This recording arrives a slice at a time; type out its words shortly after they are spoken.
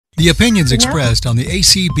The opinions expressed on the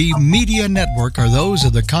ACB Media Network are those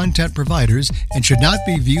of the content providers and should not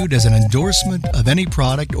be viewed as an endorsement of any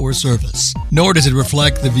product or service. Nor does it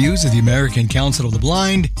reflect the views of the American Council of the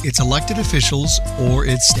Blind, its elected officials, or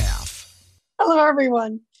its staff. Hello,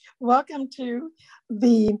 everyone. Welcome to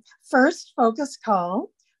the first focus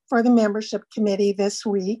call for the membership committee this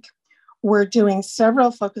week. We're doing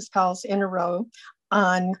several focus calls in a row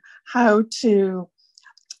on how to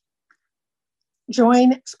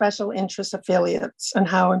join special interest affiliates and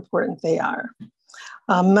how important they are.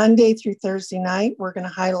 Monday through Thursday night, we're going to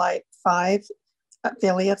highlight 5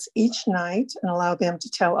 affiliates each night and allow them to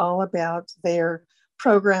tell all about their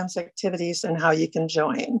programs, activities, and how you can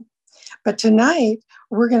join. But tonight,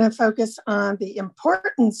 we're going to focus on the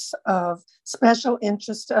importance of special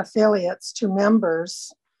interest affiliates to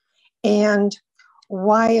members and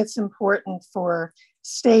why it's important for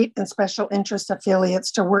state and special interest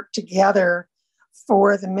affiliates to work together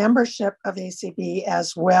for the membership of ACB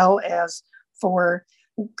as well as for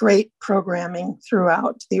great programming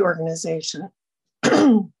throughout the organization.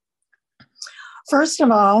 First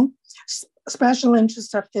of all, special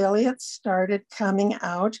interest affiliates started coming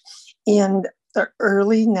out in the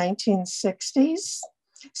early 1960s.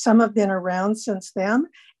 Some have been around since then,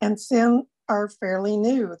 and some are fairly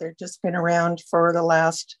new. They've just been around for the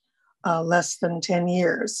last less than 10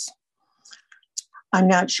 years. I'm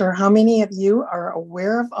not sure how many of you are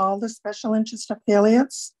aware of all the special interest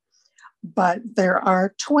affiliates, but there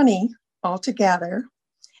are 20 altogether,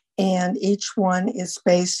 and each one is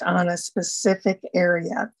based on a specific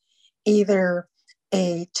area, either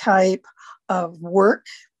a type of work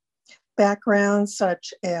background,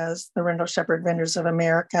 such as the Rendell Shepherd Vendors of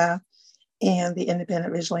America and the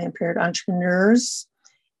Independent Visually Impaired Entrepreneurs,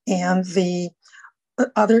 and the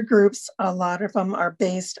other groups, a lot of them are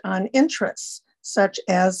based on interests, such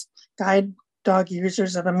as Guide Dog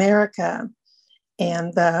Users of America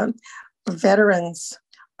and the Veterans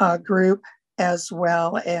group, as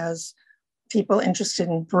well as people interested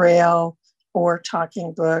in Braille or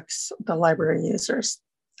talking books, the library users.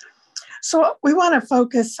 So we want to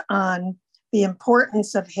focus on the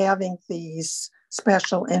importance of having these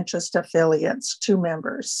special interest affiliates to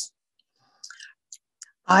members.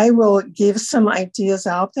 I will give some ideas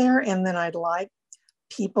out there, and then I'd like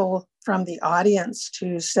people from the audience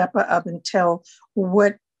to step up and tell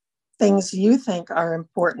what things you think are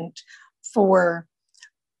important for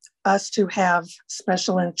us to have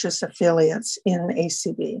special interest affiliates in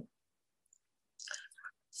ACB.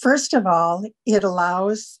 First of all, it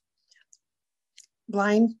allows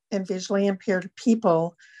blind and visually impaired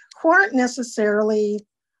people who aren't necessarily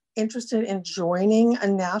interested in joining a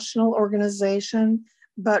national organization,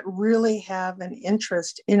 but really have an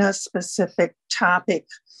interest in a specific topic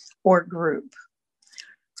or group.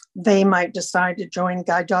 They might decide to join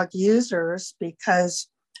Guide Dog Users because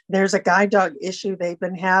there's a guide dog issue they've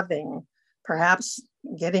been having, perhaps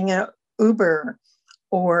getting an Uber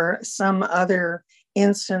or some other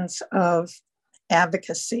instance of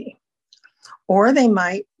advocacy. Or they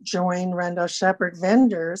might join Rendell Shepherd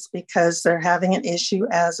Vendors because they're having an issue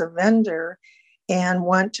as a vendor and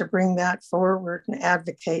want to bring that forward and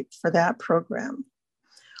advocate for that program.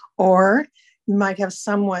 Or you might have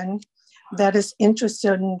someone that is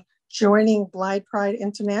interested in joining Blind Pride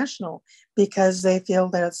International because they feel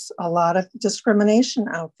there's a lot of discrimination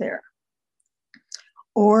out there.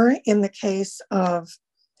 Or in the case of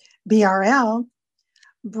BRL,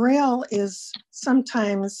 Braille is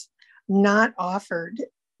sometimes not offered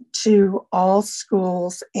to all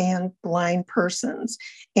schools and blind persons,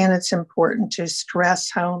 and it's important to stress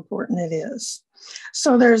how important it is.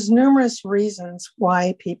 So there's numerous reasons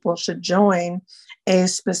why people should join a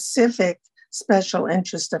specific special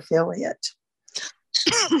interest affiliate.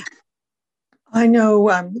 I know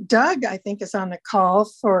Doug, I think, is on the call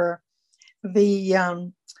for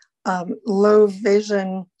the low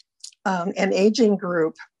vision and aging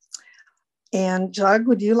group. And Doug,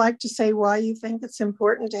 would you like to say why you think it's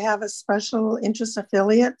important to have a special interest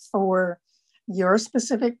affiliate for your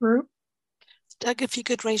specific group? Doug, if you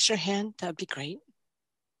could raise your hand, that'd be great.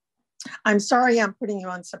 I'm sorry I'm putting you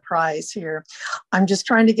on surprise here. I'm just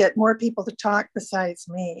trying to get more people to talk besides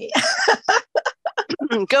me.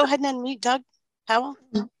 Go ahead and unmute Doug Howell.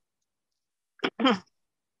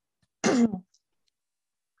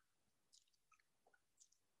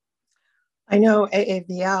 I know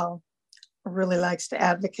AAVL really likes to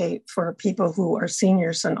advocate for people who are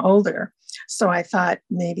seniors and older. So I thought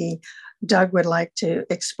maybe Doug would like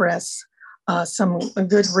to express some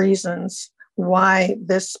good reasons why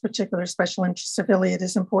this particular special interest affiliate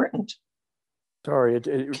is important. Sorry,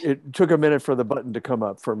 it took a minute for the button to come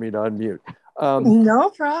up for me to unmute.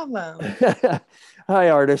 No problem. Hi,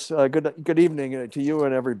 artists. Good evening to you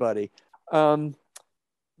and everybody. Um,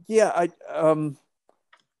 yeah,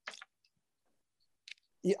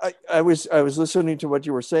 I was listening to what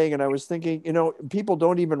you were saying, and I was thinking, people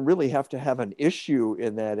don't even really have to have an issue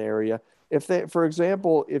in that area. If they, for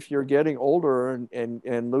example, if you're getting older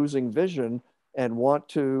and losing vision and want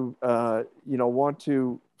to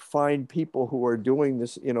find people who are doing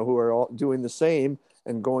this, who are all doing the same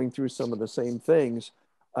and going through some of the same things,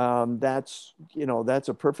 that's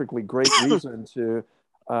a perfectly great reason to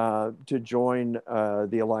join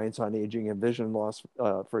the Alliance on Aging and Vision Loss,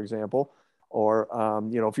 for example. Or,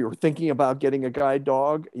 if you were thinking about getting a guide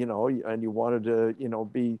dog, and you wanted to,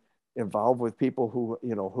 be involved with people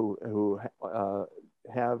who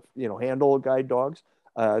have, handle guide dogs,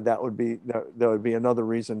 that would be another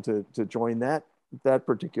reason to join that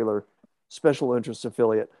particular special interest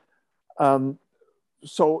affiliate.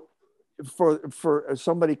 So for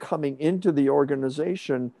somebody coming into the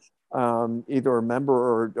organization, either a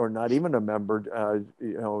member or not even a member,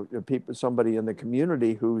 somebody in the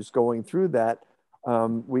community who's going through that,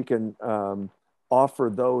 we can offer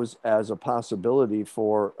those as a possibility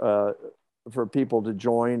for people to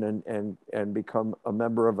join and become a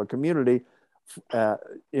member of a community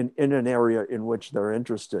in an area in which they're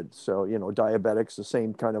interested. So, diabetics, the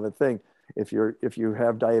same kind of a thing. If you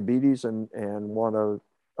have diabetes and want to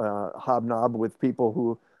hobnob with people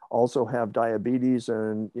who also have diabetes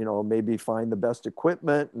and maybe find the best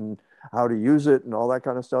equipment and how to use it and all that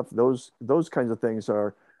kind of stuff, those kinds of things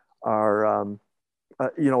are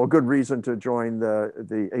a good reason to join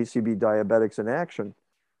the ACB Diabetics in Action.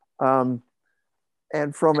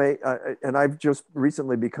 And and I've just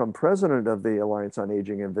recently become president of the Alliance on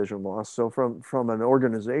Aging and Vision Loss. So from an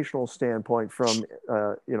organizational standpoint, from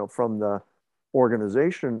the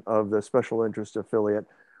organization of the special interest affiliate,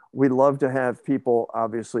 we love to have people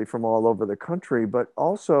obviously from all over the country, but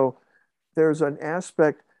also there's an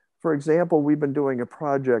aspect. For example, we've been doing a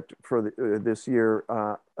project for this year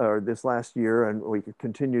or this last year, and we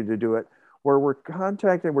continue to do it, where we're trying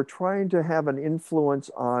to have an influence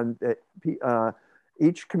on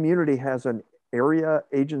each community has an area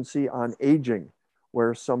agency on aging,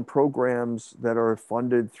 where some programs that are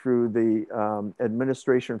funded through the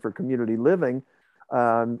Administration for Community Living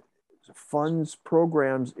funds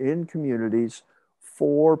programs in communities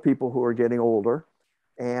for people who are getting older.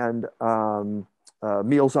 And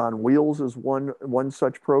Meals on Wheels is one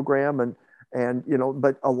such program.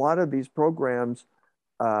 But a lot of these programs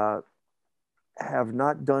have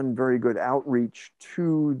not done very good outreach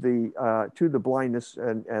to the blindness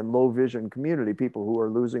and low vision community, people who are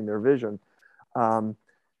losing their vision.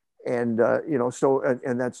 And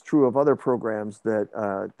that's true of other programs that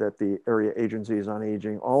the area agencies on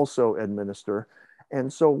aging also administer.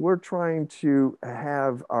 And so we're trying to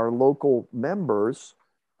have our local members.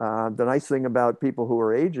 The nice thing about people who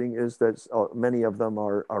are aging is that many of them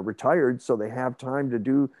are retired, so they have time to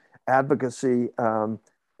do advocacy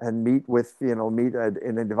and meet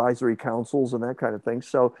in advisory councils and that kind of thing.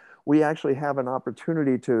 So we actually have an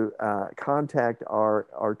opportunity to contact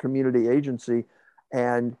our community agency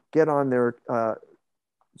and get on their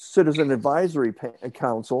citizen advisory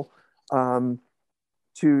council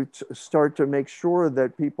to start to make sure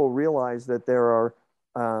that people realize that there are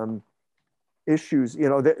issues,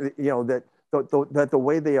 that the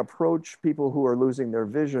way they approach people who are losing their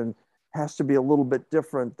vision has to be a little bit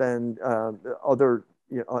different than other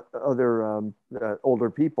older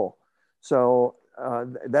people. So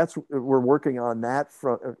we're working on that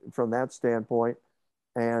from that standpoint.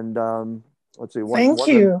 And let's see. Thank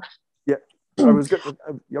you. Yeah, I was good.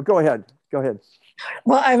 Go ahead.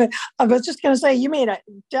 Well, I was just going to say, you made a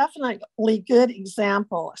definitely good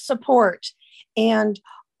example. Support. And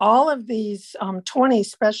all of these 20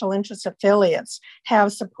 special interest affiliates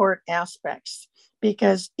have support aspects,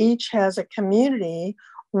 because each has a community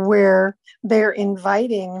where they're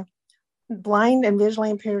inviting blind and visually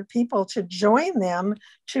impaired people to join them,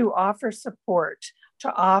 to offer support,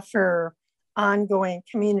 to offer ongoing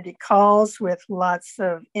community calls with lots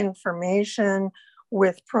of information,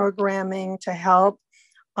 with programming to help.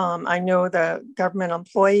 I know the government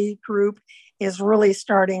employee group is really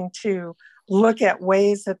starting to look at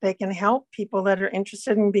ways that they can help people that are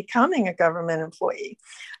interested in becoming a government employee.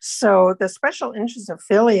 So the special interest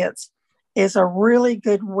affiliates is a really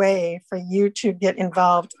good way for you to get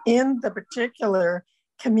involved in the particular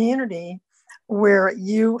community where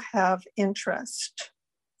you have interest.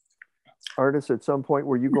 Artists, at some point,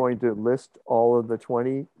 were you going to list all of the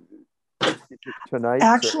 20 tonight?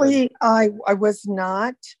 Actually, I was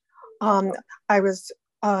not. I was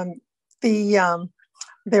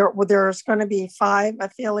There's going to be 5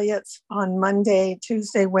 affiliates on Monday,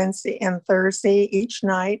 Tuesday, Wednesday, and Thursday each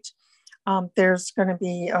night. There's going to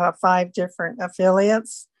be 5 different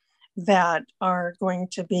affiliates that are going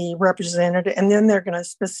to be represented, and then they're going to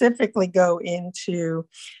specifically go into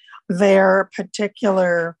their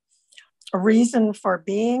particular reason for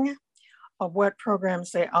being, of what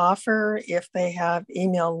programs they offer, if they have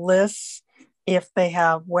email lists, if they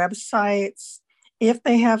have websites, if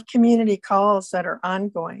they have community calls that are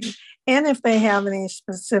ongoing, and if they have any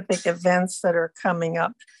specific events that are coming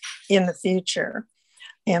up in the future.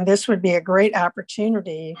 And this would be a great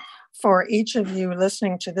opportunity for each of you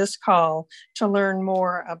listening to this call to learn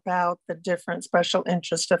more about the different special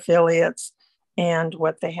interest affiliates and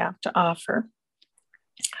what they have to offer.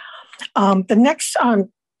 The next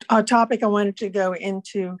topic I wanted to go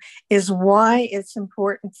into is why it's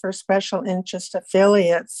important for special interest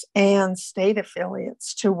affiliates and state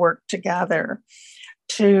affiliates to work together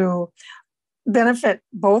to benefit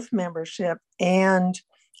both membership and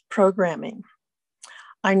programming.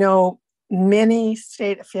 I know many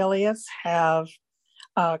state affiliates have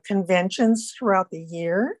conventions throughout the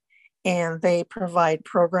year, and they provide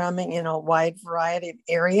programming in a wide variety of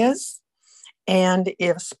areas. And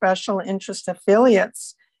if special interest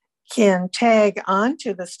affiliates can tag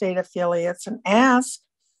onto the state affiliates and ask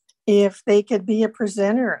if they could be a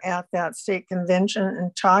presenter at that state convention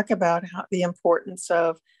and talk about the importance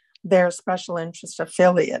of their special interest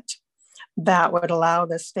affiliate, that would allow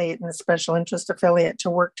the state and the special interest affiliate to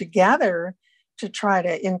work together to try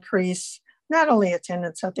to increase not only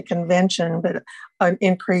attendance at the convention, but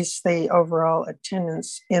increase the overall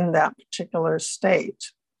attendance in that particular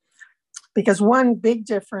state. Because one big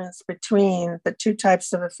difference between the 2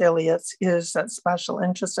 types of affiliates is that special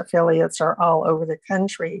interest affiliates are all over the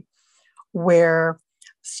country, where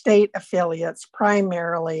state affiliates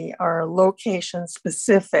primarily are location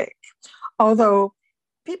specific. Although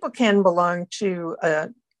people can belong to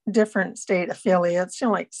different state affiliates,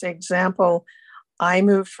 like, say, example, I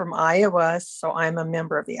moved from Iowa, so I'm a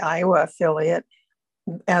member of the Iowa affiliate,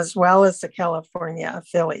 as well as the California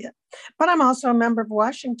affiliate. But I'm also a member of the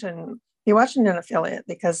Washington affiliate,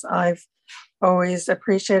 because I've always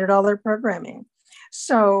appreciated all their programming.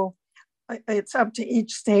 So it's up to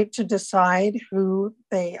each state to decide who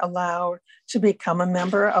they allow to become a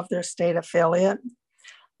member of their state affiliate.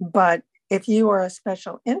 But if you are a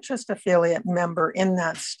special interest affiliate member in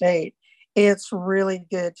that state, it's really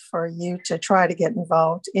good for you to try to get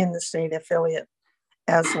involved in the state affiliate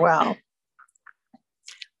as well.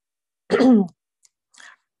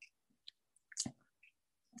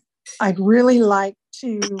 I'd really like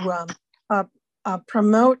to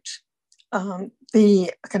promote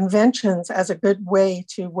the conventions as a good way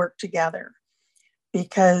to work together,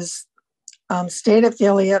 because state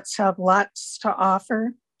affiliates have lots to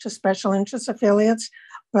offer to special interest affiliates,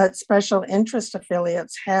 but special interest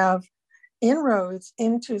affiliates have inroads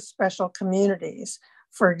into special communities.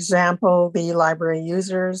 For example, the Library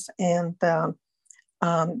Users and the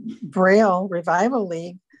Braille Revival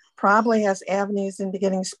League probably has avenues into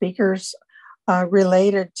getting speakers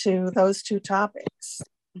related to those 2 topics.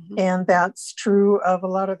 Mm-hmm. And that's true of a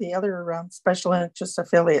lot of the other special interest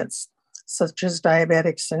affiliates, such as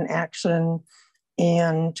Diabetics in Action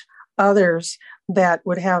and others that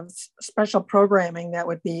would have special programming that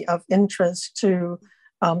would be of interest to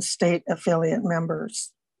state affiliate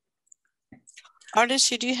members.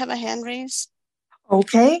 Artis, you do have a hand raised?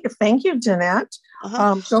 Okay, thank you, Jeanette.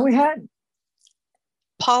 Go ahead.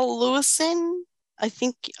 Paul Lewison,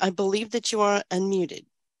 I believe that you are unmuted.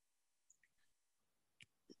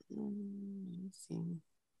 Let's see.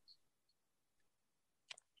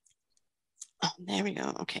 Oh, there we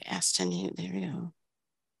go. Okay, ask to unmute. There we go.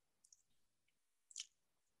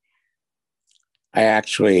 I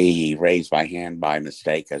actually raised my hand by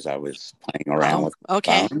mistake as I was playing around with the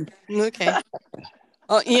phone. Okay.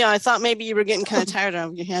 Oh, yeah, I thought maybe you were getting kind of tired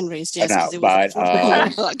of your hand raised. Yes, no, but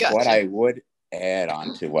what I would add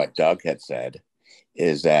on to what Doug had said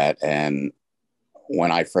is that, and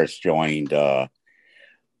when I first joined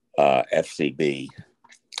FCB,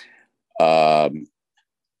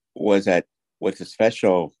 was that with the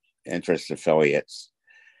special interest affiliates,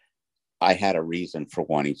 I had a reason for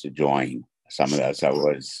wanting to join some of those. I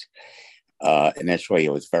was initially,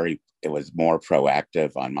 it was more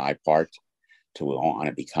proactive on my part to want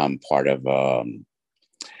to become part of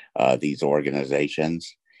these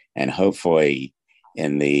organizations. And hopefully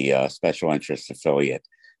in the special interest affiliate,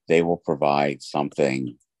 they will provide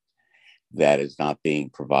something that is not being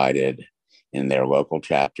provided in their local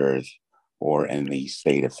chapters or in the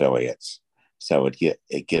state affiliates. So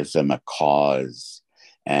it gives them a cause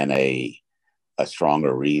and a a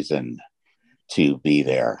stronger reason to be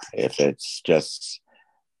there. If it's just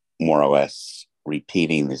more or less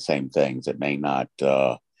repeating the same things, it may not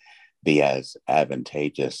be as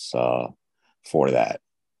advantageous for that.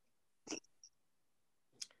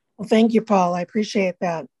 Well, thank you, Paul. I appreciate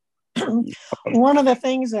that. One of the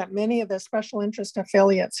things that many of the special interest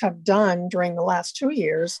affiliates have done during the last 2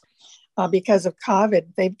 years, because of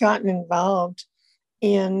COVID, they've gotten involved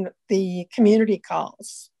in the community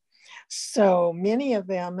calls. So many of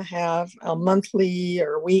them have a monthly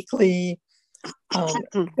or weekly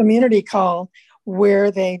community call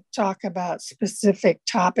where they talk about specific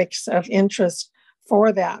topics of interest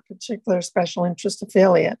for that particular special interest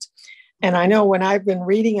affiliate. And I know when I've been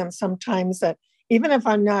reading them sometimes that even if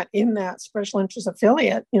I'm not in that special interest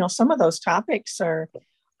affiliate, some of those topics are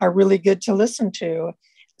really good to listen to.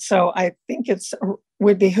 So I think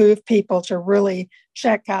would behoove people to really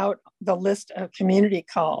check out the list of community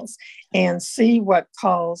calls and see what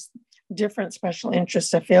calls different special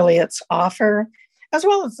interest affiliates offer, as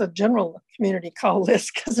well as the general community call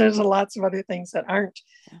list, because there's lots of other things that aren't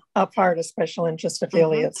a part of special interest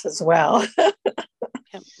affiliates as well.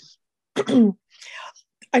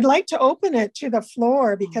 I'd like to open it to the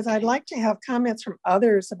floor because I'd like to have comments from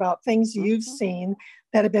others about things you've seen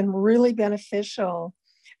that have been really beneficial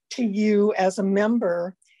to you as a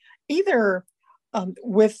member, either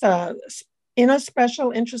in a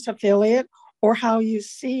special interest affiliate, or how you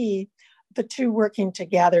see the two working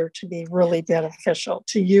together to be really beneficial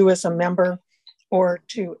to you as a member or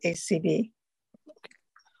to ACB.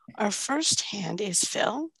 Our first hand is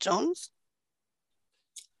Phil Jones.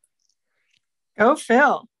 Go,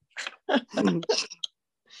 Phil.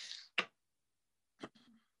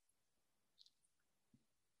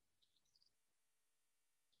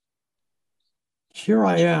 Here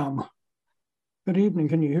I am. Good evening.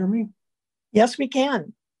 Can you hear me? Yes, we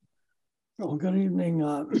can. Well, good evening.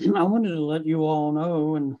 I wanted to let you all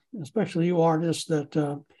know, and especially you artists,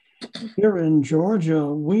 that here in Georgia,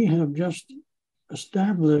 we have just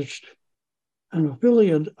established an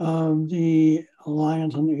affiliate of the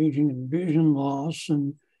Alliance on Aging and Vision Loss,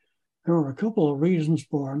 and there are a couple of reasons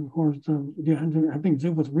for it. Of course, I think to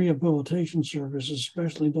do with rehabilitation services,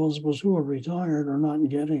 especially those of us who are retired, are not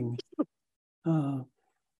getting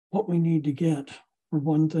what we need to get, for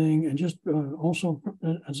one thing, and just also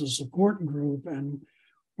as a support group. And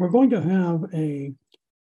we're going to have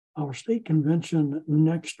our state convention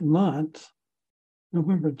next month,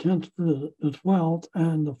 November 10th to the 12th,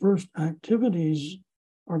 and the first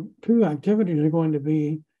two activities are going to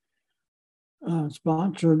be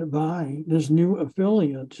sponsored by this new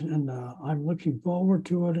affiliate, and I'm looking forward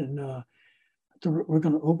to it. And we're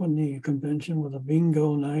going to open the convention with a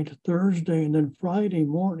bingo night Thursday, and then Friday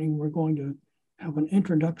morning we're going to have an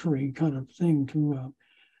introductory kind of thing to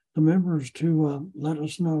the members to let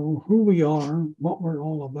us know who we are, what we're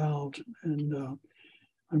all about, and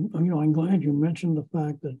I'm glad you mentioned the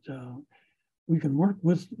fact that we can work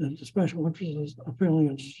with the special interest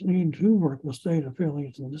affiliates need to work with state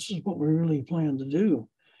affiliates, and this is what we really plan to do.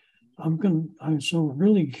 I'm so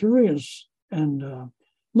really curious and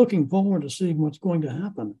looking forward to seeing what's going to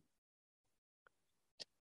happen.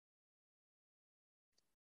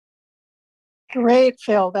 Great,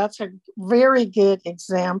 Phil. That's a very good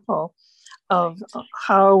example of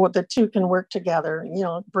how the two can work together,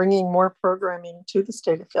 bringing more programming to the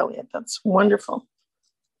state affiliate. That's wonderful.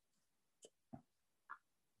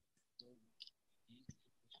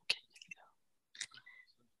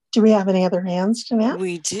 Do we have any other hands, Jeanette?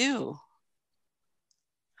 We do.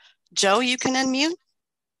 Joe, you can unmute.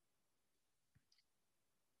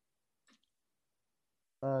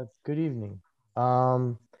 Good evening.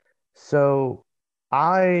 So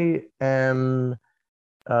I am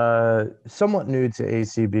somewhat new to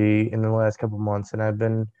ACB in the last couple of months, and I've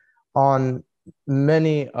been on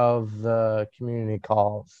many of the community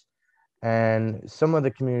calls. And some of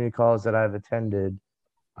the community calls that I've attended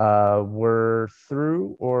were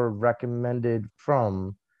through or recommended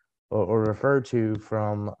from or referred to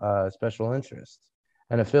from special interests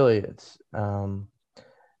and affiliates of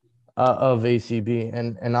ACB.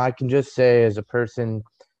 And I can just say, as a person,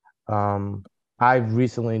 I've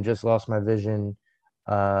recently just lost my vision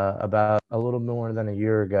about a little more than a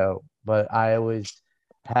year ago, but I always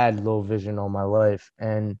had low vision all my life.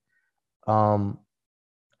 And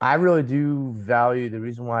I really do value, the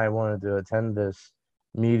reason why I wanted to attend this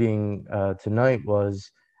meeting tonight was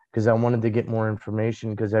because I wanted to get more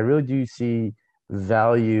information, because I really do see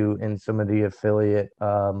value in some of the affiliate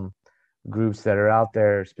groups that are out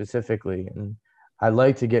there specifically. And I'd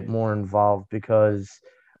like to get more involved because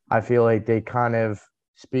I feel like they kind of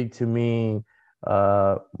speak to me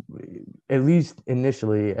uh, at least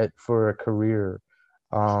initially for a career.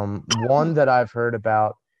 One that I've heard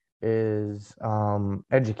about is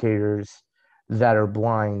educators that are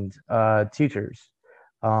blind, teachers.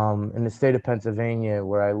 In the state of Pennsylvania,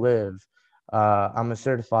 where I live, I'm a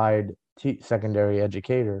certified secondary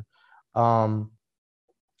educator. Um,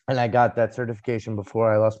 and I got that certification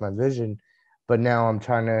before I lost my vision, but now I'm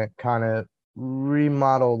trying to kind of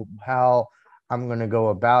remodel how I'm going to go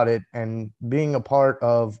about it, and being a part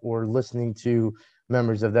of or listening to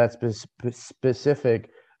members of that specific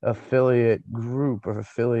affiliate group or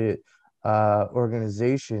affiliate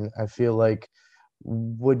organization, I feel like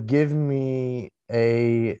would give me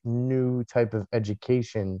a new type of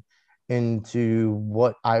education into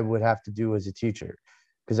what I would have to do as a teacher,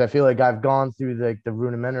 because I feel like I've gone through the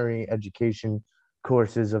rudimentary education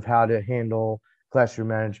courses of how to handle classroom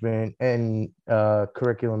management and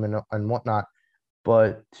curriculum and whatnot.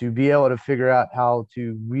 But to be able to figure out how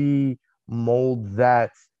to remold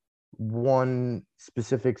that one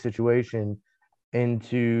specific situation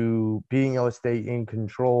into being able to stay in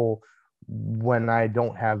control when I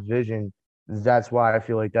don't have vision, that's why I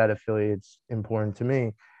feel like that affiliate's important to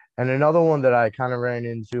me. And another one that I kind of ran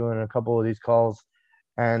into in a couple of these calls,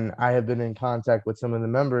 and I have been in contact with some of the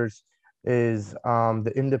members, is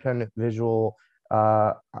the Independent Visual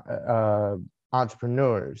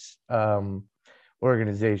Entrepreneurs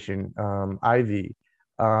organization, Ivy.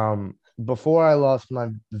 Before I lost my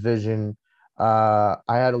vision, I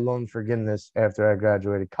had a loan forgiveness after I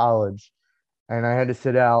graduated college, and I had to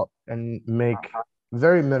sit out and make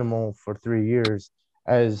very minimal for 3 years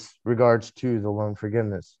as regards to the loan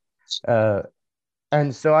forgiveness. Uh,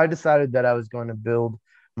 and so I decided that I was going to build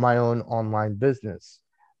my own online business.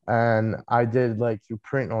 And I did like through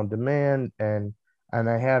print on demand, and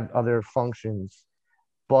I have other functions.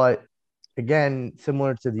 But again,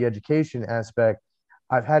 similar to the education aspect,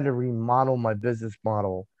 I've had to remodel my business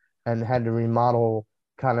model and had to remodel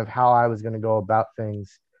kind of how I was going to go about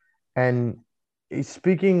things. And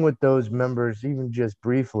speaking with those members, even just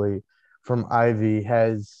briefly from Ivy,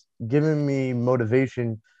 has given me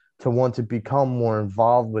motivation to want to become more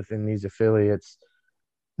involved within these affiliates.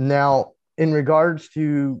 Now, in regards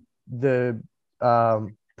to the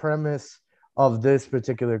premise of this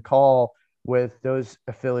particular call with those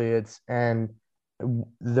affiliates and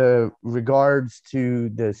the regards to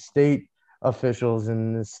the state officials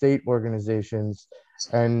and the state organizations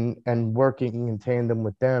and working in tandem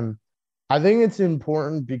with them, I think it's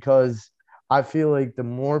important because I feel like the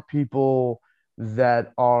more people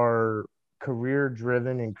that are career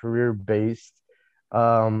driven and career based,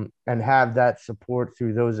 and have that support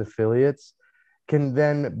through those affiliates can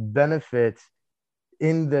then benefit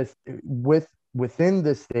in this within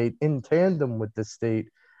the state in tandem with the state,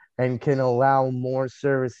 and can allow more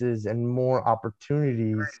services and more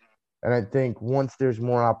opportunities. And I think once there's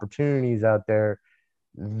more opportunities out there,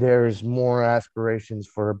 there's more aspirations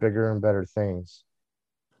for bigger and better things.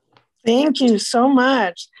 Thank you so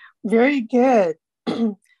much. Very good.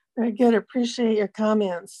 Very good. Appreciate your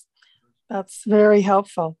comments. That's very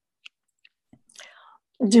helpful.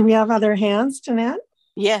 Do we have other hands, Jeanette?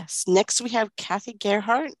 Yes. Next, we have Kathy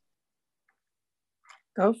Gerhardt.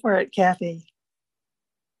 Go for it, Kathy.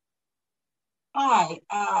 Hi.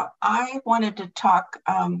 I wanted to talk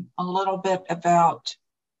a little bit about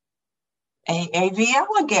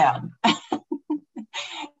AAVL again.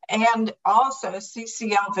 And also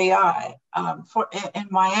CCLVI. In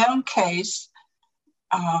my own case,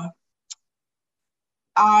 I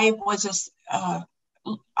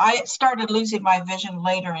started losing my vision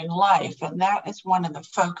later in life, and that is one of the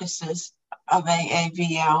focuses of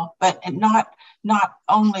AAVL. But not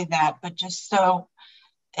only that, but just so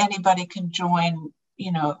anybody can join,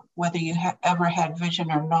 whether you ever had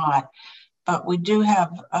vision or not. But we do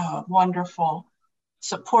have a wonderful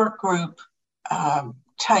support group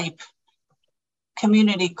type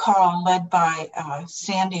community call led by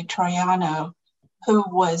Sandy Troiano, who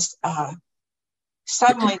was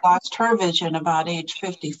suddenly lost her vision about age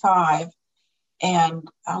 55. And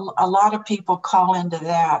a lot of people call into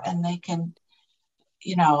that, and they can,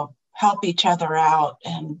 help each other out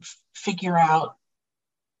and figure out,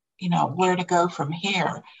 where to go from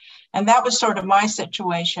here. And that was sort of my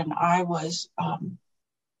situation. I was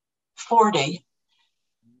 40-ish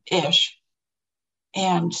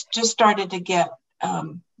and just started to get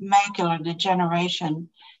macular degeneration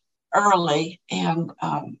early. And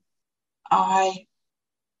I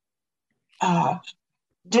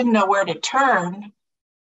didn't know where to turn.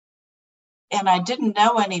 And I didn't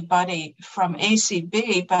know anybody from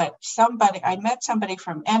ACB, but I met somebody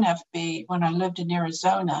from NFB when I lived in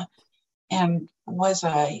Arizona, and was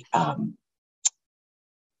a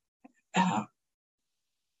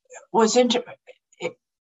was into.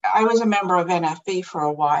 I was a member of NFB for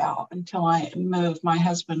a while until I moved. My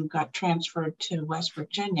husband got transferred to West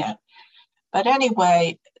Virginia. But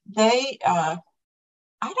anyway, I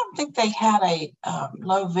don't think they had a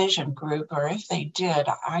low vision group, or if they did,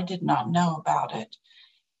 I did not know about it.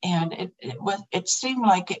 And it seemed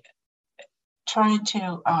like trying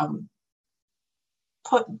to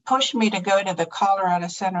push me to go to the Colorado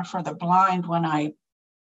Center for the Blind when I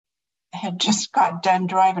had just got done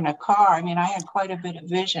driving a car. I mean, I had quite a bit of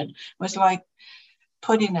vision. It was like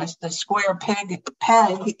putting the square peg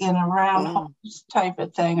in a round hole type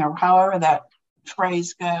of thing, or however that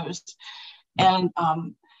phrase goes. And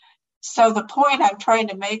so the point I'm trying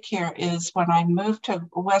to make here is when I moved to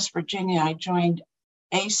West Virginia, I joined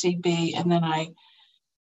ACB, and then I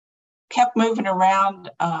kept moving around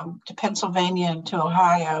to Pennsylvania and to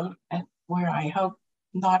Ohio, where I hope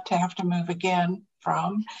not to have to move again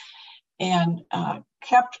from, and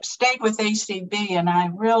stayed with ACB. And I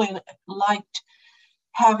really liked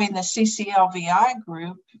having the CCLVI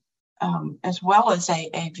group as well as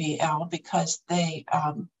AAVL, because they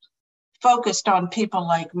focused on people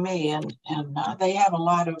like me, and they have a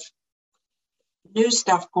lot of new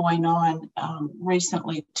stuff going on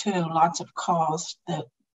recently too, lots of calls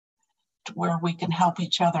where we can help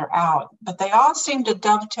each other out. But they all seem to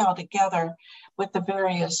dovetail together with the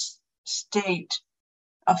various state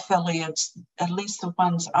affiliates, at least the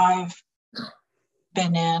ones I've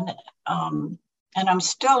been in. And I'm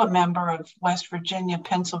still a member of West Virginia,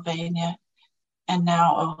 Pennsylvania, and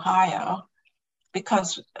now Ohio,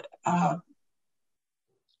 because well,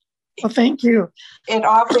 thank you. It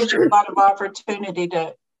offers you a lot of opportunity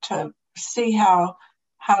to see how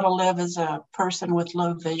to live as a person with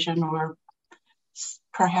low vision, or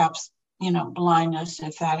perhaps, blindness,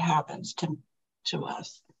 if that happens to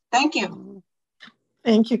us. Thank you.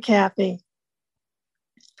 Thank you, Kathy.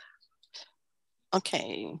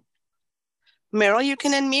 Okay. Meryl, you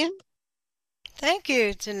can unmute. Thank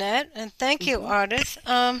you, Jeanette, and thank you, Artis.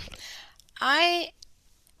 I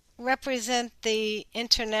represent the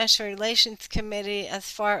International Relations Committee as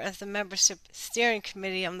far as the Membership Steering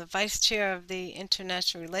Committee. I'm the vice chair of the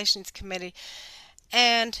International Relations Committee.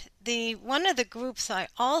 And one of the groups I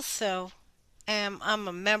also I'm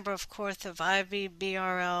a member, of course, of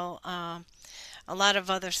IVBRL, a lot of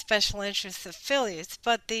other special interest affiliates,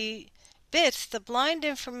 but the BITS, the Blind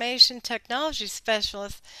Information Technology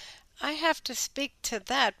Specialist, I have to speak to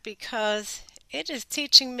that because it is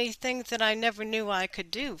teaching me things that I never knew I could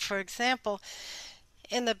do. For example,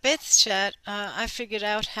 in the BITS chat, I figured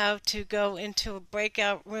out how to go into a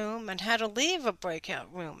breakout room and how to leave a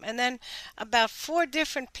breakout room. And then about 4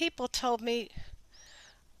 different people told me,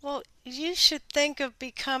 well, you should think of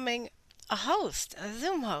becoming a host, a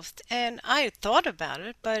Zoom host. And I had thought about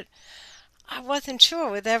it, but I wasn't sure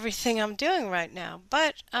with everything I'm doing right now.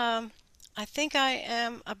 But I think I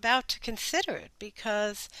am about to consider it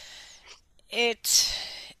because it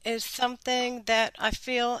is something that I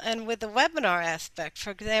feel, and with the webinar aspect, for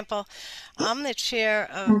example, I'm the chair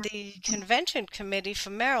of the convention committee for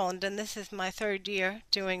Maryland, and this is my 3rd year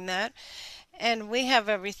doing that, and we have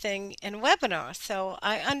everything in webinar. So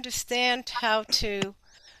I understand how to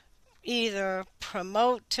either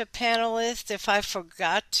promote to panelists if I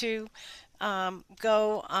forgot to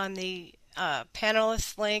go on the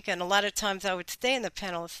panelist link, and a lot of times I would stay in the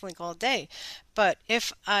panelist link all day. But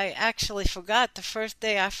if I actually forgot, the first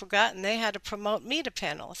day I forgot, and they had to promote me to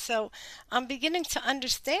panel. So I'm beginning to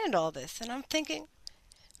understand all this, and I'm thinking,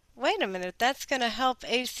 wait a minute, that's going to help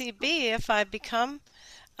ACB if I become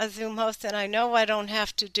a Zoom host, and I know I don't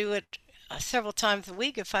have to do it several times a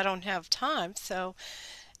week if I don't have time. So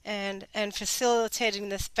and facilitating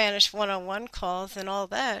the Spanish one-on-one calls and all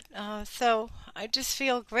that. So I just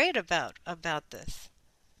feel great about this.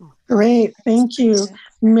 Great. Thank you,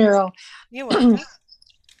 Meryl. You're welcome.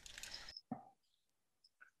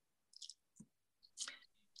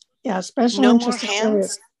 Yeah, special No interest more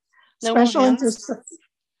hands? No special more hands? interest.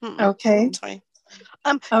 Okay. Sorry.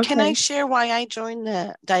 Okay. Can I share why I joined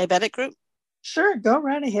the diabetic group? Sure, go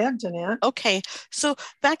right ahead, Jeanette. Okay, so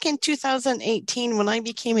back in 2018, when I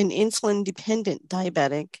became an insulin-dependent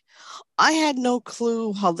diabetic, I had no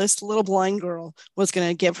clue how this little blind girl was going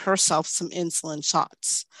to give herself some insulin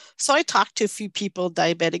shots. So I talked to a few people,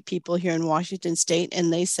 diabetic people here in Washington State,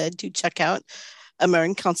 and they said to check out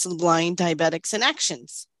American Council of Blind Diabetics in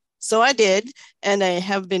Actions. So I did, and I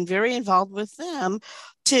have been very involved with them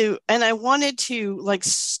and I wanted to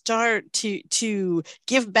start to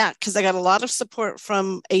give back, because I got a lot of support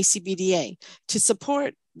from ACBDA to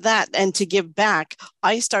support that and to give back.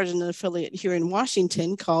 I started an affiliate here in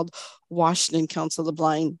Washington called Washington Council of the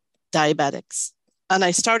Blind diabetics. And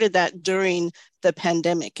I started that during the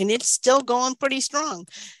pandemic, and it's still going pretty strong.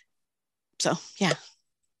 So, yeah.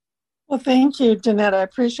 Well, thank you, Danette. I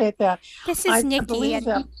appreciate that. This is Nikki. I believe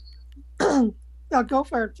that. I'll go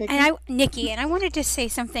for it, Vicky. Nikki, and I wanted to say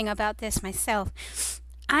something about this myself.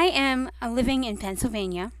 I am living in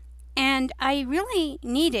Pennsylvania, and I really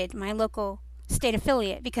needed my local state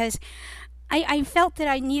affiliate because I felt that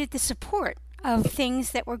I needed the support of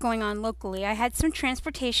things that were going on locally. I had some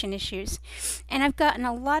transportation issues, and I've gotten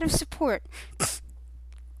a lot of support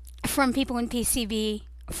from people in PCB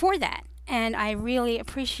for that. And I really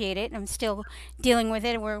appreciate it. I'm still dealing with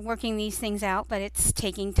it. We're working these things out, but it's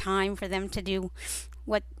taking time for them to do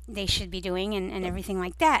what they should be doing and everything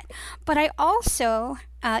like that. But I also,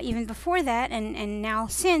 even before that and now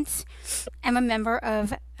since, am a member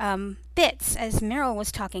of BITS, as Meryl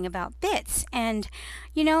was talking about, BITS. And,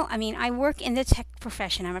 I work in the tech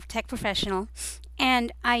profession. I'm a tech professional.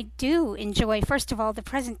 And I do enjoy, first of all, the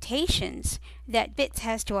presentations that BITS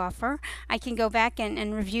has to offer. I can go back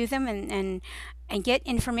and review them and get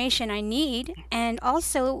information I need. And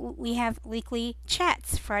also, we have weekly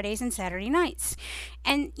chats, Fridays and Saturday nights.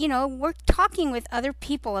 And, we're talking with other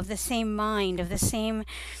people of the same mind, of the same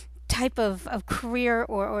type of career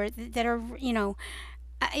or that are,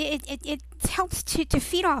 it helps to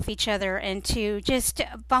feed off each other and to just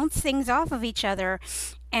bounce things off of each other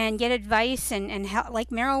and get advice and help, like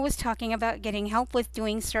Meryl was talking about, getting help with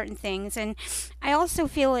doing certain things. And I also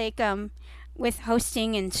feel like with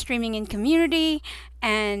hosting and streaming in community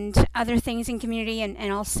and other things in community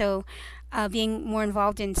and also being more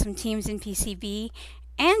involved in some teams in PCB,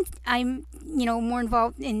 and I'm more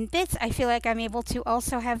involved in BITS, I feel like I'm able to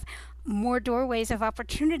also have more doorways of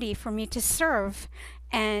opportunity for me to serve.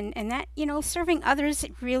 And that, serving others,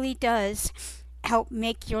 it really does help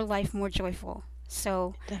make your life more joyful.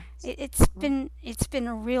 So it's been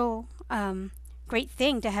a real great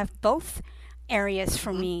thing to have both areas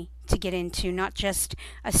for me to get into, not just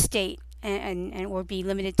a state and or be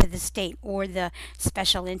limited to the state or the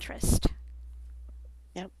special interest.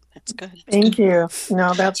 Yep, that's good. Thank you.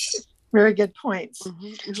 No, that's very good points.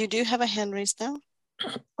 Mm-hmm. You do have a hand raised now.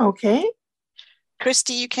 Okay.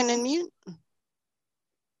 Christy, you can unmute.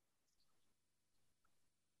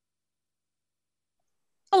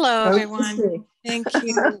 Hello, everyone. Thank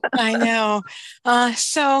you. I know.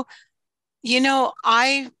 So,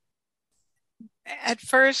 I at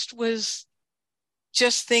first was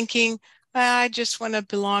just thinking, I just want to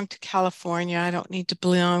belong to California. I don't need to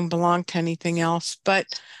belong to anything else but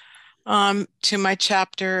to my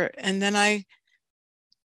chapter. And then I,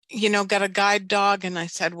 got a guide dog and I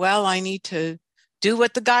said, well, I need to do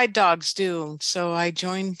what the guide dogs do. So I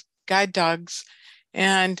joined Guide Dogs.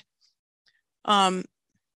 And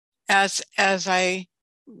as I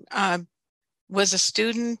was a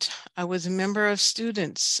student, I was a member of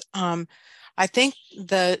students. I think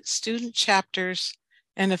the student chapters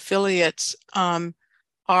and affiliates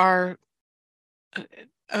are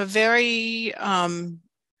a very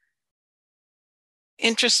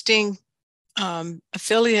interesting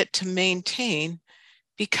affiliate to maintain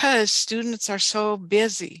because students are so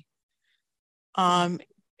busy. I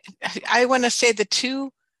want to say the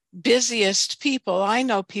two busiest people, I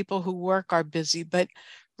know people who work are busy, but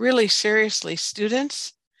really seriously,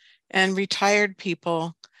 students and retired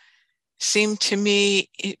people seem to me,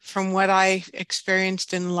 from what I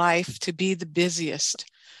experienced in life, to be the busiest.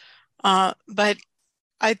 But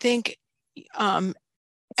I think I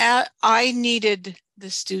needed the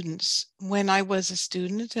students when I was a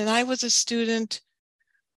student, and I was a student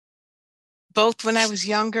both when I was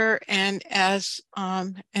younger and as a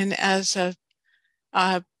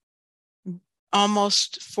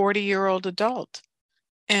almost 40-year-old adult.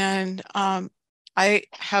 And I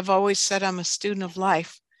have always said I'm a student of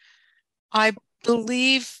life. I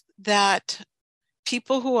believe that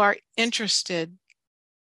people who are interested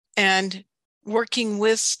and working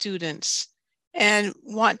with students and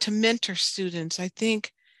want to mentor students, I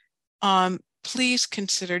think please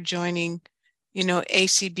consider joining,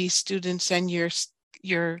 ACB students and your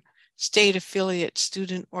state affiliate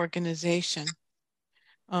student organization.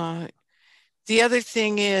 The other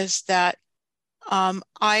thing is that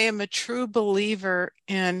I am a true believer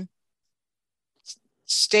in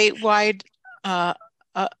statewide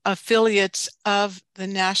affiliates of the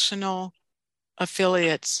national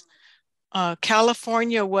affiliates.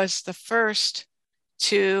 California was the first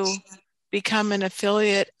to become an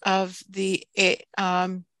affiliate of the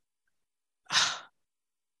AAVL?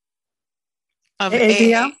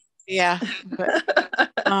 Yeah.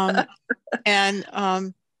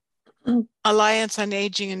 And Alliance on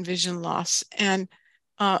Aging and Vision Loss. And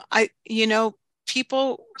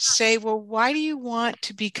people say, well, why do you want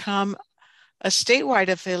to become a statewide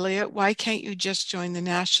affiliate? Why can't you just join the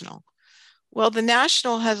national? Well, the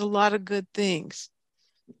national has a lot of good things.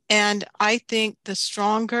 And I think the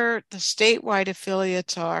stronger the statewide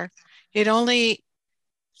affiliates are, it only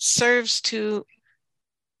serves to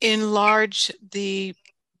enlarge the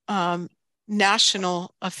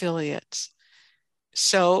national affiliates.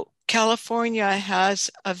 So California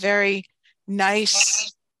has a very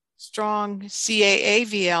nice, strong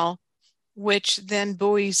CAAVL, which then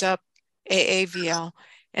buoys up AAVL.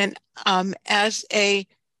 And as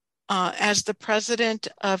the president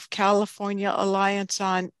of California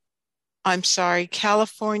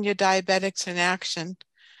California Diabetics in Action,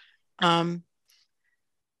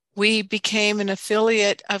 we became an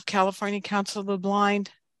affiliate of California Council of the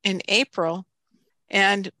Blind in April,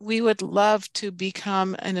 and we would love to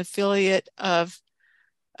become an affiliate of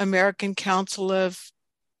American Council of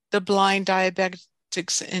the Blind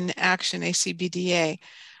Diabetics in Action, ACBDA,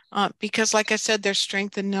 because like I said, there's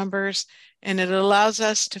strength in numbers, and it allows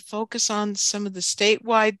us to focus on some of the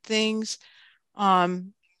statewide things, to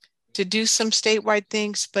do some statewide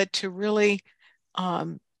things, but to really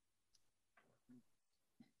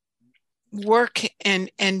work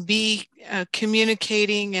and be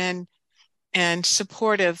communicating and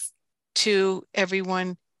supportive to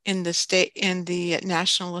everyone in the state, in the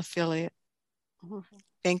national affiliate.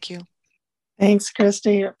 Thank you. Thanks,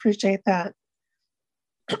 Christy. Appreciate that.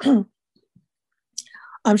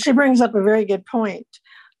 She brings up a very good point.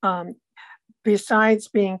 Besides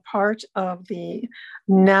being part of the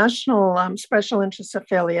national special interest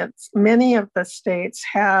affiliates, many of the states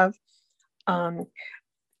have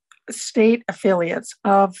state affiliates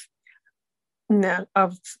of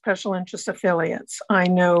special interest affiliates. I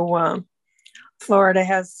know Florida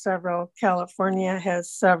has several, California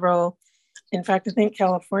has several. In fact, I think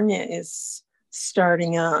California is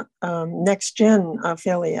starting a next gen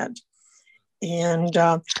affiliate. And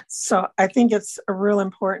so I think it's real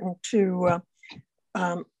important to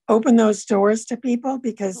open those doors to people,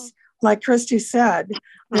 because like Christy said,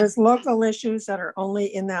 there's local issues that are only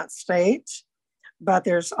in that state, but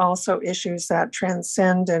there's also issues that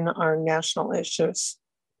transcend and are national issues.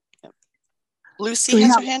 Lucy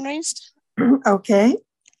has her hand raised. Okay.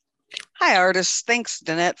 Hi, artists. Thanks,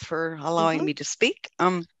 Danette, for allowing me to speak.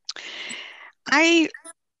 I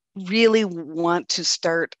really want to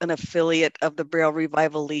start an affiliate of the Braille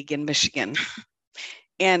Revival League in Michigan.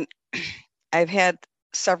 And I've had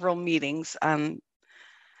several meetings on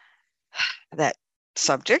that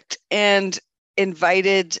subject and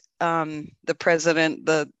invited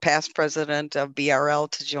the past president of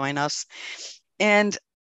BRL to join us. And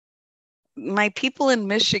my people in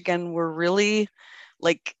Michigan were really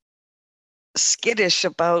like skittish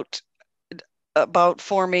about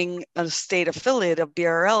forming a state affiliate of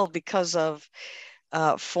BRL because of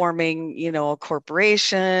forming, a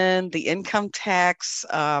corporation, the income tax,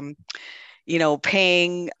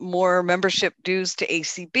 paying more membership dues to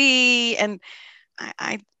ACB. And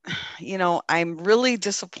I'm really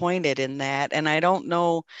disappointed in that. And I don't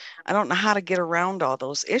know how to get around all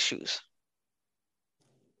those issues.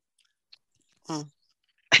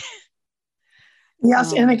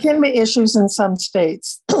 Yes, and it can be issues in some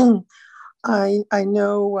states. I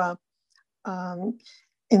know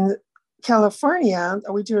in California,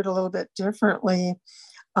 we do it a little bit differently.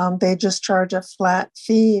 They just charge a flat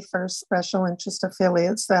fee for special interest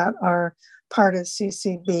affiliates that are part of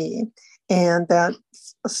CCB. And that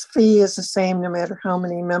fee is the same no matter how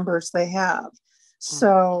many members they have.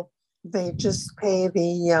 So they just pay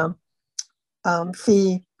the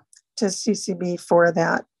fee to CCB for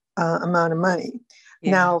that amount of money.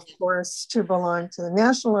 Yeah. Now, of course, to belong to the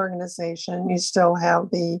national organization, you still have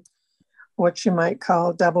what you might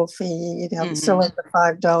call double fee. You'd have still have the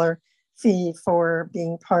 $5 fee for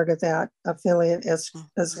being part of that affiliate as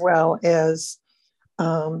well as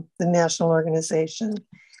the national organization.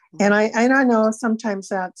 And I know sometimes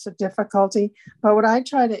that's a difficulty, but what I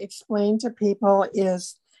try to explain to people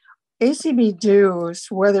is ACB dues,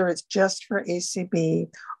 whether it's just for ACB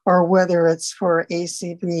or whether it's for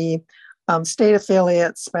ACB, state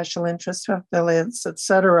affiliates, special interest affiliates,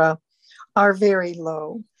 etc., are very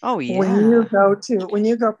low. Oh yeah. When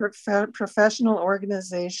you go professional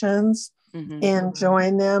organizations and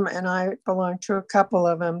join them, and I belong to a couple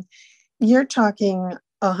of them, you're talking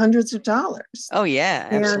hundreds of dollars. Oh yeah,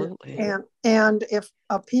 absolutely. And if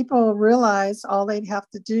people realize all they'd have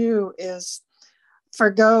to do is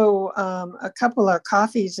forgo a couple of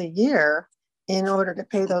coffees a year in order to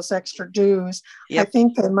pay those extra dues, I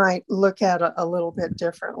think they might look at it a little bit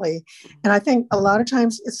differently. And I think a lot of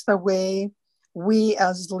times it's the way we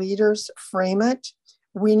as leaders frame it.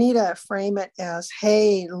 We need to frame it as,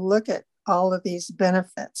 hey, look at all of these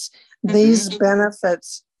benefits. These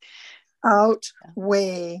benefits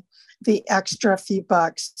outweigh the extra few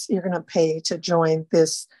bucks you're going to pay to join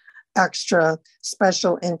this extra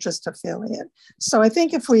special interest affiliate. So I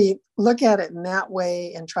think if we look at it in that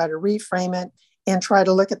way and try to reframe it and try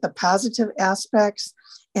to look at the positive aspects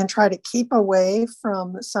and try to keep away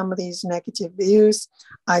from some of these negative views,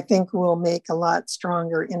 I think we'll make a lot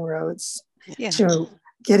stronger inroads to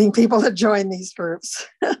getting people to join these groups.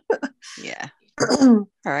 Yeah. All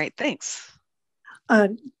right, thanks.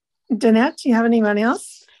 Danette, do you have anyone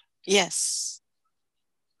else? Yes.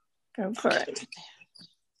 Go for it.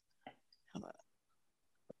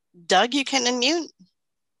 Doug, you can unmute.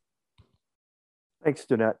 Thanks,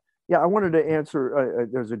 Danette. Yeah, I wanted to answer,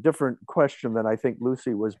 there's a different question that I think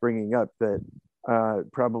Lucy was bringing up that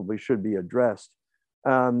probably should be addressed.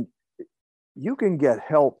 You can get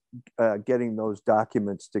help getting those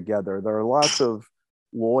documents together. There are lots of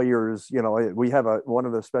lawyers, you know, we have one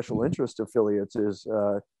of the special interest affiliates is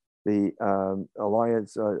the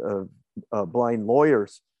Alliance of Blind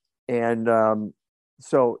Lawyers. And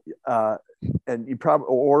and you probably,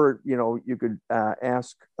 or, you know, you could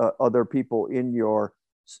ask other people in your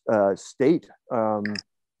state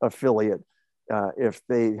affiliate if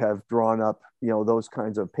they have drawn up, you know, those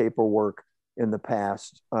kinds of paperwork in the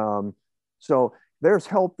past. So there's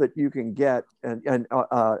help that you can get. And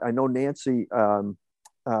I know Nancy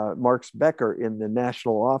Marks Becker in the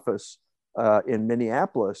national office in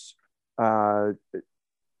Minneapolis,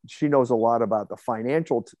 she knows a lot about the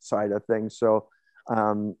financial side of things. So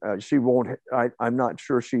she won't, I'm not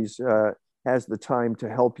sure she's has the time to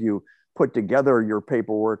help you put together your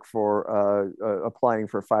paperwork for applying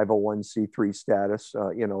for 501c3 status,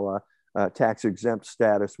 you know, tax exempt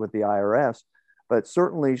status with the IRS. But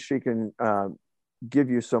certainly she can give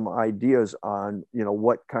you some ideas on, you know,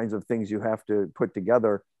 what kinds of things you have to put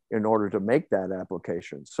together in order to make that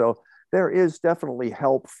application. So there is definitely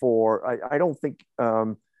help for, I don't think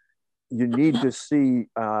you need to see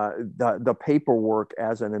the paperwork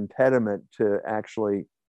as an impediment to actually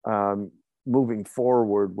moving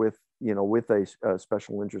forward with, you know, with a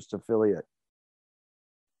special interest affiliate.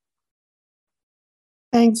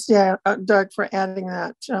 Thanks, Doug, for adding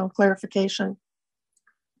that clarification.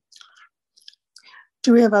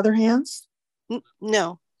 Do we have other hands?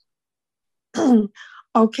 No.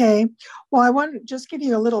 Okay. Well, I want to just give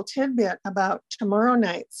you a little tidbit about tomorrow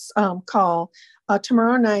night's call.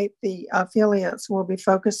 Tomorrow night, the affiliates will be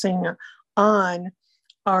focusing on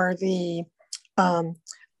are the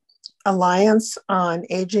Alliance on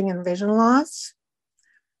Aging and Vision Loss.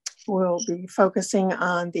 We'll be focusing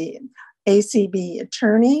on the ACB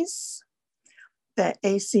attorneys, the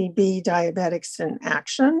ACB Diabetics in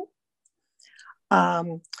Action,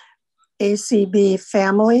 ACB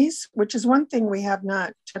families, which is one thing we have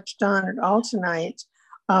not touched on at all tonight.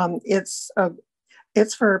 It's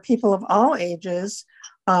for people of all ages,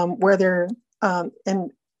 whether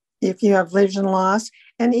and if you have vision loss,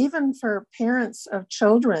 and even for parents of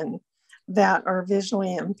children that are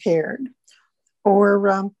visually impaired,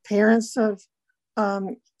 or parents of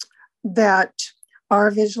that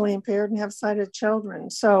are visually impaired and have sighted children.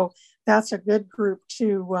 So that's a good group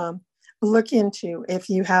to look into if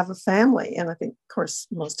you have a family. And I think, of course,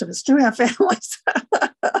 most of us do have families.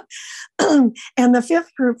 And the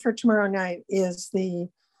fifth group for tomorrow night is the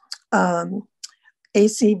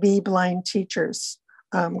ACB Blind Teachers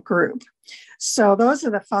group. So those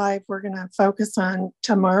are the five we're going to focus on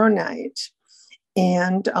tomorrow night.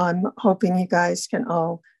 And I'm hoping you guys can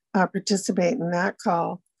all participate in that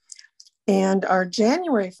call. And our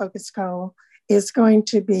January focus call is going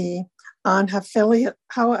to be on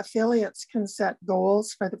how affiliates can set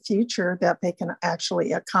goals for the future that they can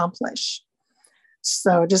actually accomplish.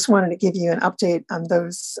 So just wanted to give you an update on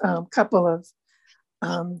those couple of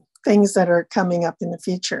things that are coming up in the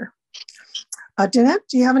future. Danette,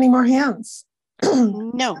 do you have any more hands?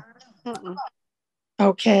 No.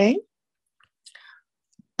 Okay.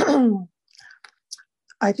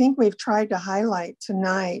 I think we've tried to highlight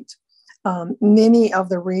tonight many of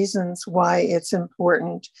the reasons why it's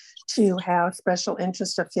important to have special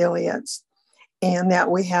interest affiliates, and that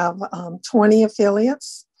we have 20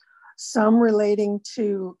 affiliates, some relating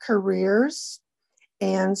to careers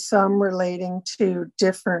and some relating to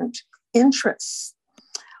different interests.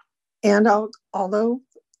 And although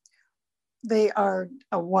they are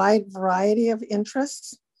a wide variety of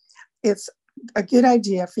interests, it's a good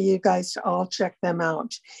idea for you guys to all check them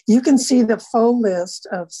out. You can see the full list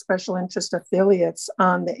of special interest affiliates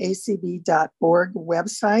on the acb.org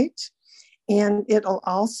website. And it'll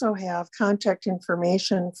also have contact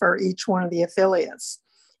information for each one of the affiliates.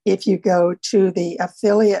 If you go to the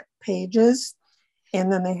affiliate pages,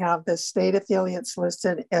 and then they have the state affiliates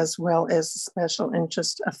listed as well as special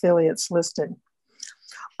interest affiliates listed.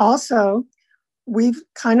 Also, we've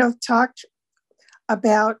kind of talked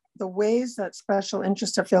about the ways that special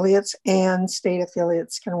interest affiliates and state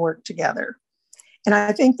affiliates can work together. And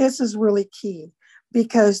I think this is really key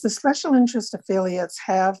because the special interest affiliates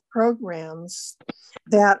have programs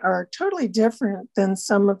that are totally different than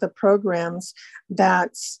some of the programs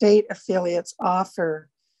that state affiliates offer.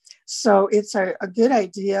 So it's a good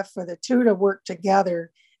idea for the two to work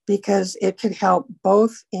together because it could help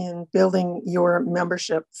both in building your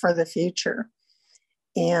membership for the future.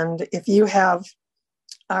 And if you have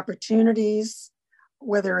opportunities,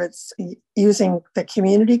 whether it's using the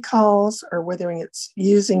community calls or whether it's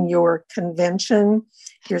using your convention,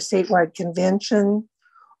 your statewide convention,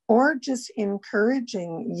 or just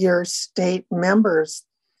encouraging your state members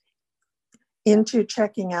into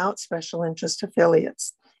checking out special interest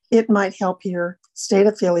affiliates. It might help your state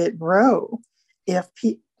affiliate grow if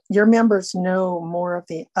your members know more of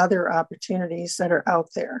the other opportunities that are out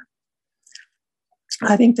there.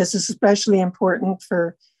 I think this is especially important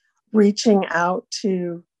for reaching out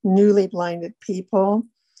to newly blinded people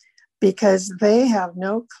because they have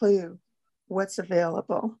no clue what's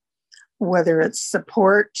available, whether it's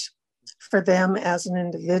support for them as an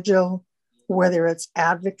individual, whether it's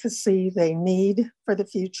advocacy they need for the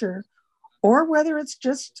future, or whether it's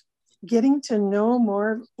just getting to know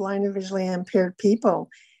more blind and visually impaired people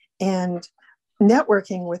and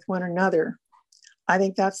networking with one another. I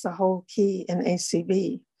think that's the whole key in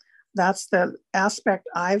ACB. That's the aspect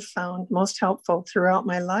I've found most helpful throughout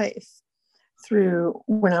my life, through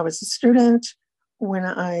when I was a student, when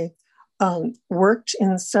I worked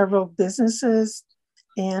in several businesses,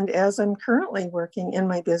 and as I'm currently working in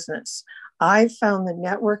my business. I've found the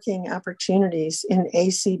networking opportunities in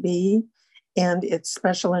ACB and its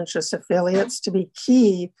special interest affiliates to be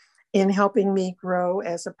key in helping me grow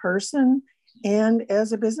as a person and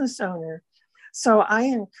as a business owner. So I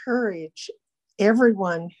encourage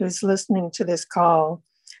everyone who's listening to this call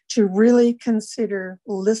to really consider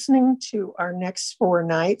listening to our next 4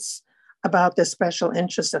 nights about the special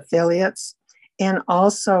interest affiliates and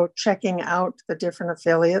also checking out the different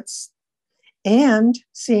affiliates and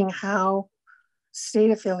seeing how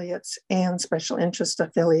state affiliates and special interest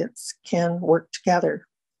affiliates can work together.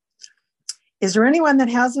 Is there anyone that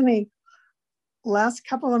has any last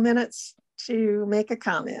couple of minutes to make a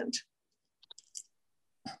comment?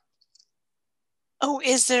 Oh,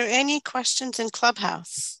 is there any questions in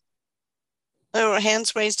Clubhouse? Or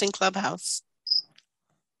hands raised in Clubhouse?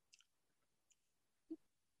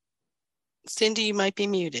 Cindy, you might be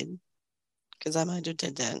muted because I might have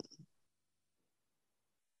did that.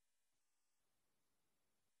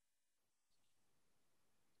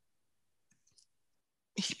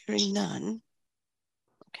 Hearing none.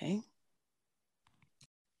 Okay.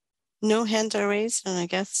 No hands are raised, and I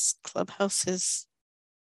guess Clubhouse is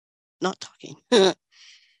not talking.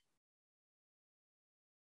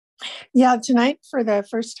 Yeah, tonight for the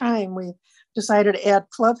first time, we decided to add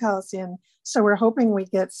Clubhouse in. So we're hoping we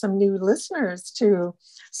get some new listeners to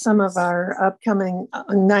some of our upcoming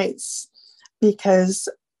nights, because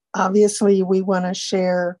obviously we want to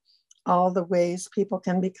share all the ways people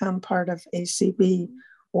can become part of ACB,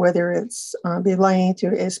 whether it's belonging to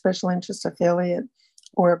a special interest affiliate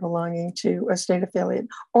or belonging to a state affiliate,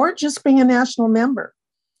 or just being a national member.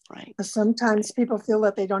 Right. Sometimes people feel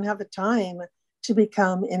that they don't have the time to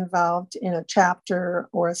become involved in a chapter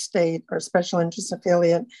or a state or special interest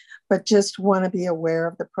affiliate, but just want to be aware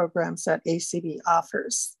of the programs that ACB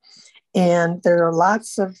offers. And there are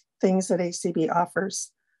lots of things that ACB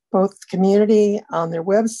offers, both community on their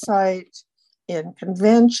website, in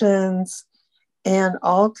conventions, and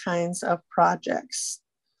all kinds of projects.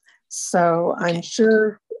 So okay. I'm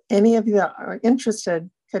sure any of you that are interested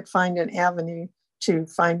could find an avenue to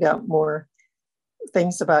find out more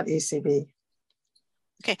things about ACB.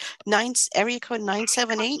 Okay, area code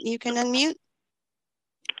 978, you can unmute.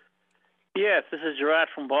 Yes, this is Gerard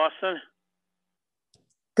from Boston.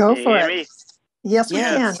 Go for it. Me? Yes, we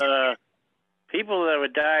can. People that were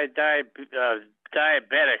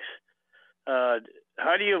diabetics,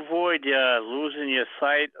 how do you avoid losing your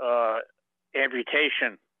sight or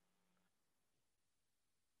amputation?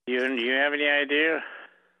 Do you have any idea?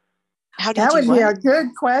 That would be a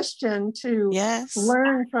good question to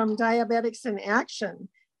learn from Diabetics in Action,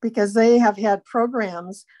 because they have had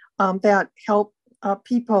programs that help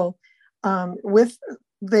people with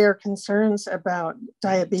their concerns about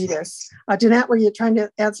diabetes. Jeanette, were you trying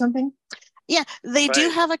to add something? Yeah, they do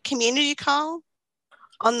Right. have a community call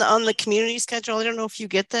on the community schedule. I don't know if you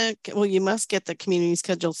get you must get the community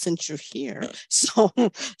schedule since you're here. So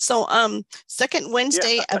second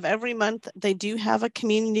Wednesday of every month, they do have a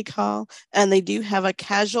community call, and they do have a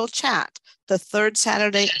casual chat the third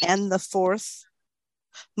Saturday and the fourth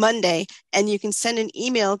Monday, and you can send an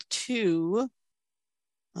email to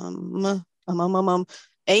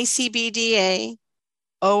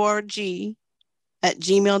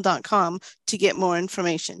acbdaorg@gmail.com to get more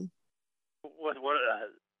information. What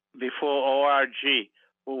before ORG?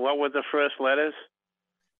 What were the first letters?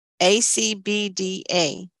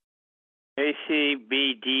 ACBDA.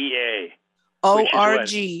 ACBDA.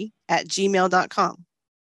 ORG@gmail.com.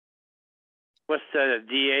 What's the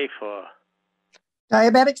DA for?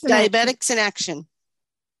 Diabetics in Action. Diabetics in Action.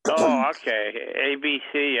 Oh, okay.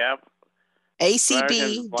 ABC, yep.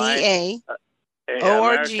 ACBDA. American,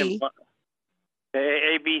 ORG.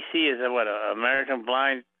 ABC is what? American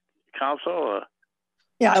Blind Council? Or?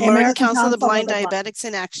 Yeah, American Council of the Blind, Diabetics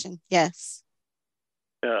in Action. Yes.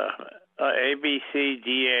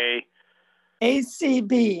 ABCDA.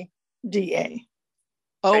 ACBDA.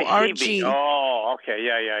 ORG. ACB. Oh, okay.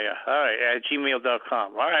 Yeah. All right. At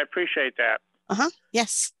gmail.com. All right. Appreciate that.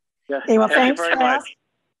 Yes. Yeah. Okay, well, Thank you thanks very for much. asking.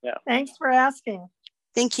 Yeah. Thanks for asking.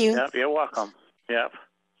 Thank you. Yep. You're welcome. Yep.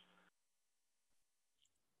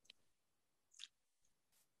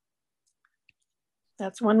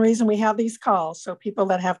 That's one reason we have these calls, so people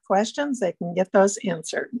that have questions, they can get those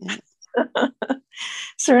answered. Is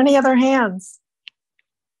there any other hands?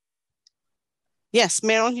 Yes,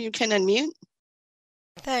 Meryl, you can unmute.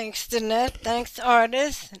 Thanks, Danette. Thanks,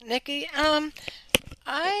 Artis. Nikki,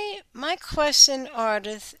 my question,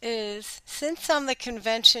 Artis, is since I'm the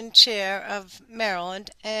convention chair of Maryland,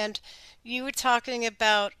 and you were talking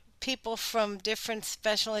about people from different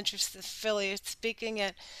special interest affiliates speaking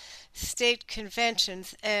at state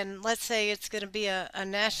conventions, and let's say it's going to be a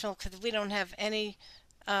national, because we don't have any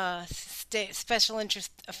state special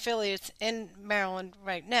interest affiliates in Maryland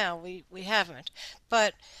right now. We haven't.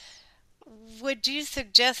 But would you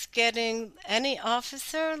suggest getting any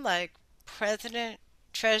officer like president,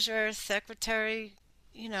 treasurer, secretary?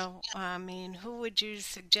 Who would you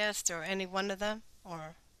suggest, or any one of them?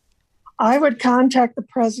 Or I would contact the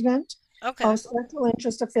president okay. of special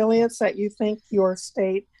interest affiliates that you think your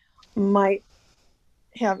state might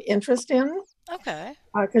have interest in. Okay.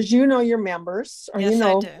 Because you know your members, or yes,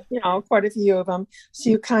 I do. Quite a few of them, so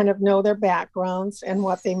you kind of know their backgrounds and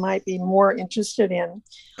what they might be more interested in.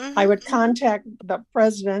 Mm-hmm. I would contact the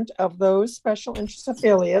president of those special interest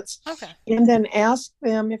affiliates, okay, and then ask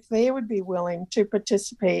them if they would be willing to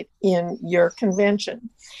participate in your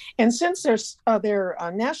convention. And since they're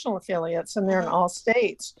national affiliates and they're in all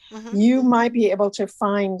states, you might be able to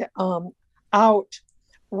find out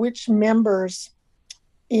which members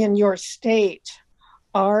in your state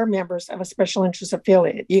are members of a special interest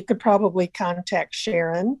affiliate. You could probably contact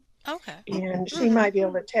Sharon. Okay. And she might be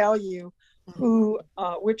able to tell you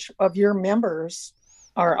which of your members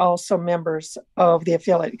are also members of the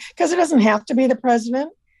affiliate. Because it doesn't have to be the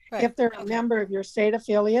president. Right. If they're a member of your state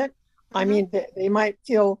affiliate, I mean, they might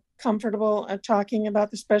feel comfortable talking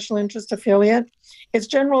about the special interest affiliate. It's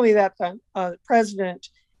generally that the president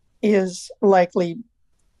is likely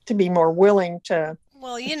to be more willing to.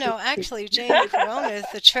 Well, actually, Jane Corona is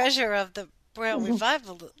the treasurer of the Braille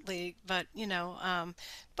Revival League, but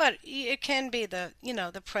but it can be the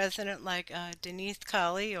president like Denise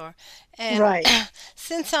Colley, and right.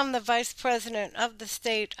 Since I'm the vice president of the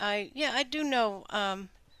state, I do know a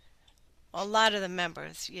lot of the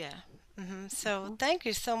members. Yeah. So thank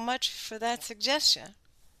you so much for that suggestion.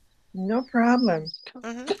 No problem.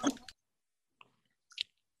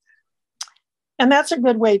 And that's a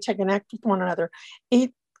good way to connect with one another.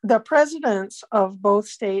 The presidents of both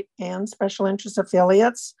state and special interest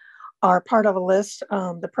affiliates are part of a list,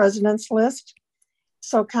 the president's list.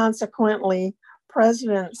 So consequently,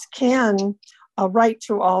 presidents can write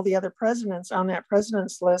to all the other presidents on that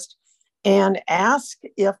president's list and ask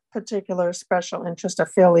if particular special interest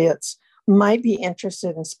affiliates might be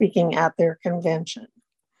interested in speaking at their convention.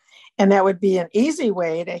 And that would be an easy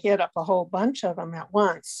way to hit up a whole bunch of them at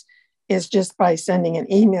once, is just by sending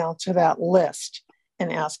an email to that list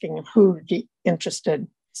and asking who would be interested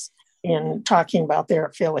in talking about their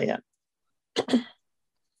affiliate.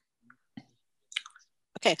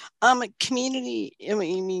 Okay,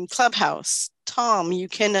 Clubhouse. Tom, you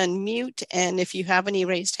can unmute, and if you have any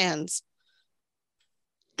raised hands.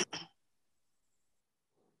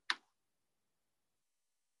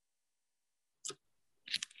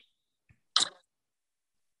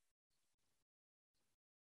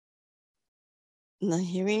 Not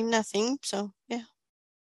hearing nothing. So, yeah.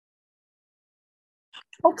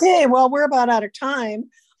 Okay, well, we're about out of time.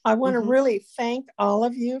 I want to really thank all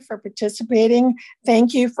of you for participating.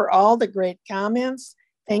 Thank you for all the great comments.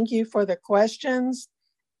 Thank you for the questions.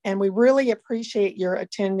 And we really appreciate your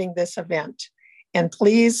attending this event. And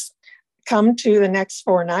please come to the next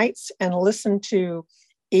 4 nights and listen to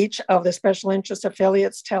each of the special interest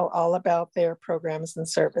affiliates tell all about their programs and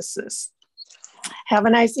services. Have a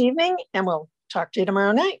nice evening, and we'll talk to you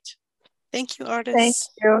tomorrow night. Thank you, Artis. Thank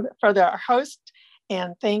you for the host,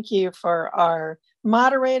 and thank you for our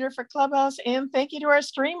moderator for Clubhouse, and thank you to our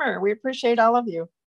streamer. We appreciate all of you.